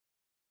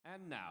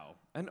And now,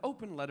 an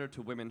open letter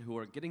to women who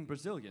are getting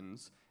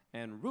Brazilians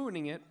and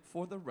ruining it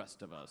for the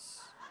rest of us.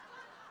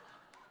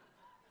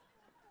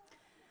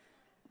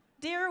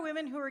 Dear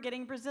women who are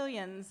getting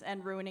Brazilians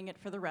and ruining it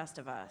for the rest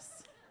of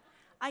us,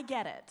 I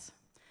get it.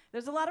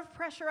 There's a lot of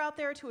pressure out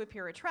there to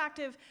appear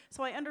attractive,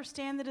 so I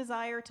understand the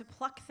desire to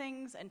pluck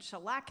things and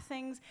shellac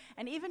things,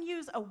 and even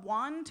use a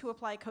wand to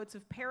apply coats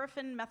of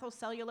paraffin,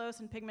 methylcellulose,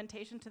 and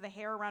pigmentation to the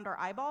hair around our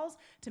eyeballs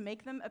to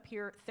make them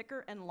appear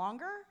thicker and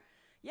longer.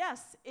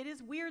 Yes, it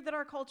is weird that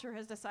our culture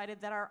has decided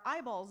that our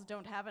eyeballs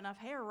don't have enough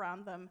hair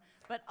around them,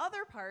 but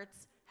other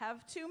parts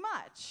have too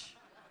much.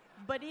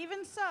 But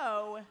even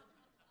so,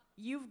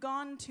 you've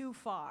gone too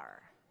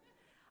far.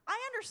 I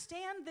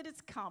understand that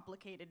it's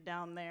complicated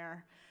down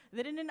there,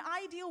 that in an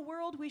ideal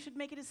world we should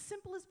make it as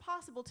simple as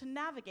possible to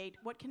navigate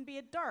what can be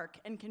a dark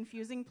and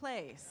confusing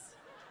place.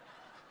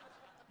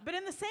 But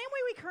in the same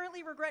way we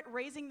currently regret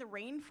raising the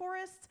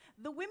rainforests,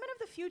 the women of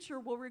the future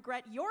will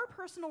regret your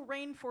personal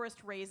rainforest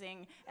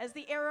raising as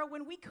the era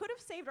when we could have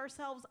saved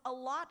ourselves a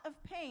lot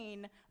of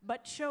pain,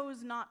 but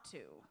chose not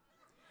to.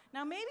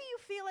 Now maybe you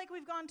feel like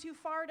we've gone too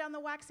far down the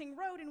waxing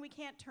road and we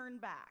can't turn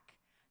back.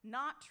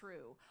 Not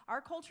true.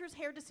 Our culture's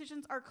hair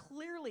decisions are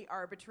clearly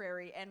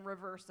arbitrary and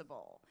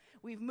reversible.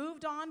 We've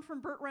moved on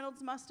from Burt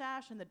Reynolds'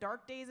 mustache and the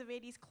dark days of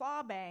 80s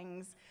claw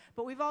bangs,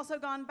 but we've also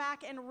gone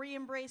back and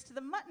re-embraced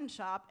the mutton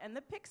chop and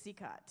the pixie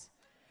cut.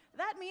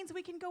 That means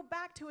we can go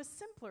back to a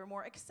simpler,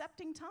 more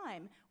accepting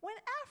time when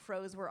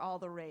afros were all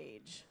the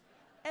rage.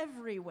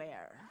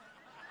 Everywhere.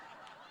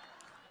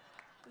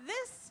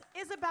 This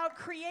is about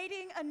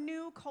creating a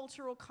new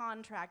cultural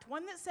contract,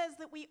 one that says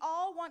that we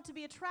all want to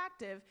be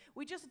attractive,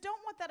 we just don't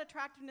want that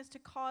attractiveness to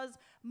cause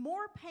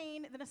more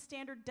pain than a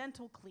standard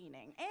dental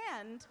cleaning,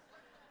 and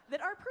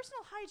that our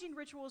personal hygiene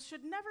rituals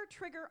should never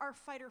trigger our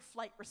fight or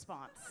flight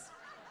response.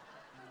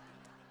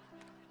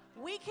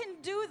 We can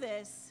do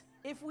this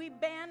if we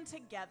band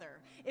together,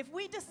 if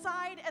we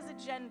decide as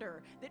a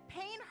gender that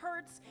pain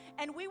hurts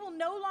and we will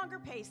no longer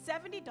pay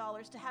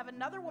 $70 to have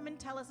another woman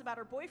tell us about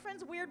her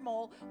boyfriend's weird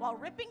mole while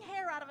ripping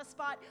hair out of a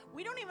spot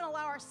we don't even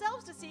allow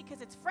ourselves to see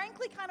because it's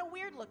frankly kind of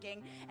weird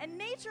looking, and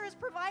nature has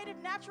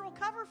provided natural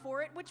cover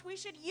for it, which we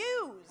should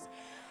use.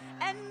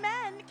 And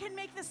men can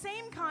make the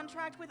same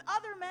contract with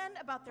other men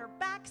about their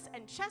backs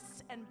and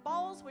chests and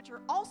balls, which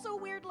are also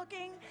weird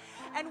looking,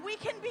 and we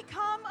can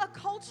become a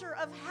culture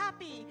of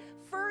happy,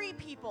 furry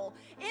people,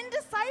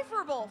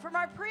 indecipherable from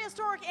our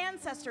prehistoric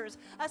ancestors,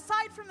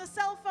 aside from the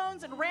cell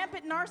phones and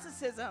rampant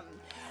narcissism.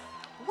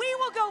 We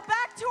will go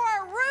back to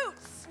our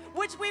roots,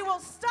 which we will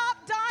stop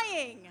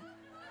dying.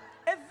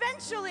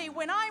 Eventually,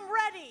 when I'm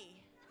ready.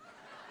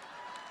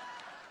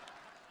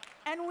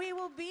 And we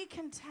will be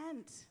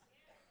content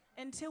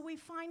until we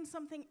find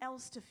something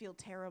else to feel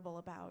terrible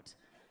about,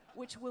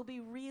 which will be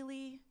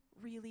really,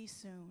 really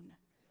soon.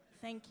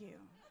 Thank you.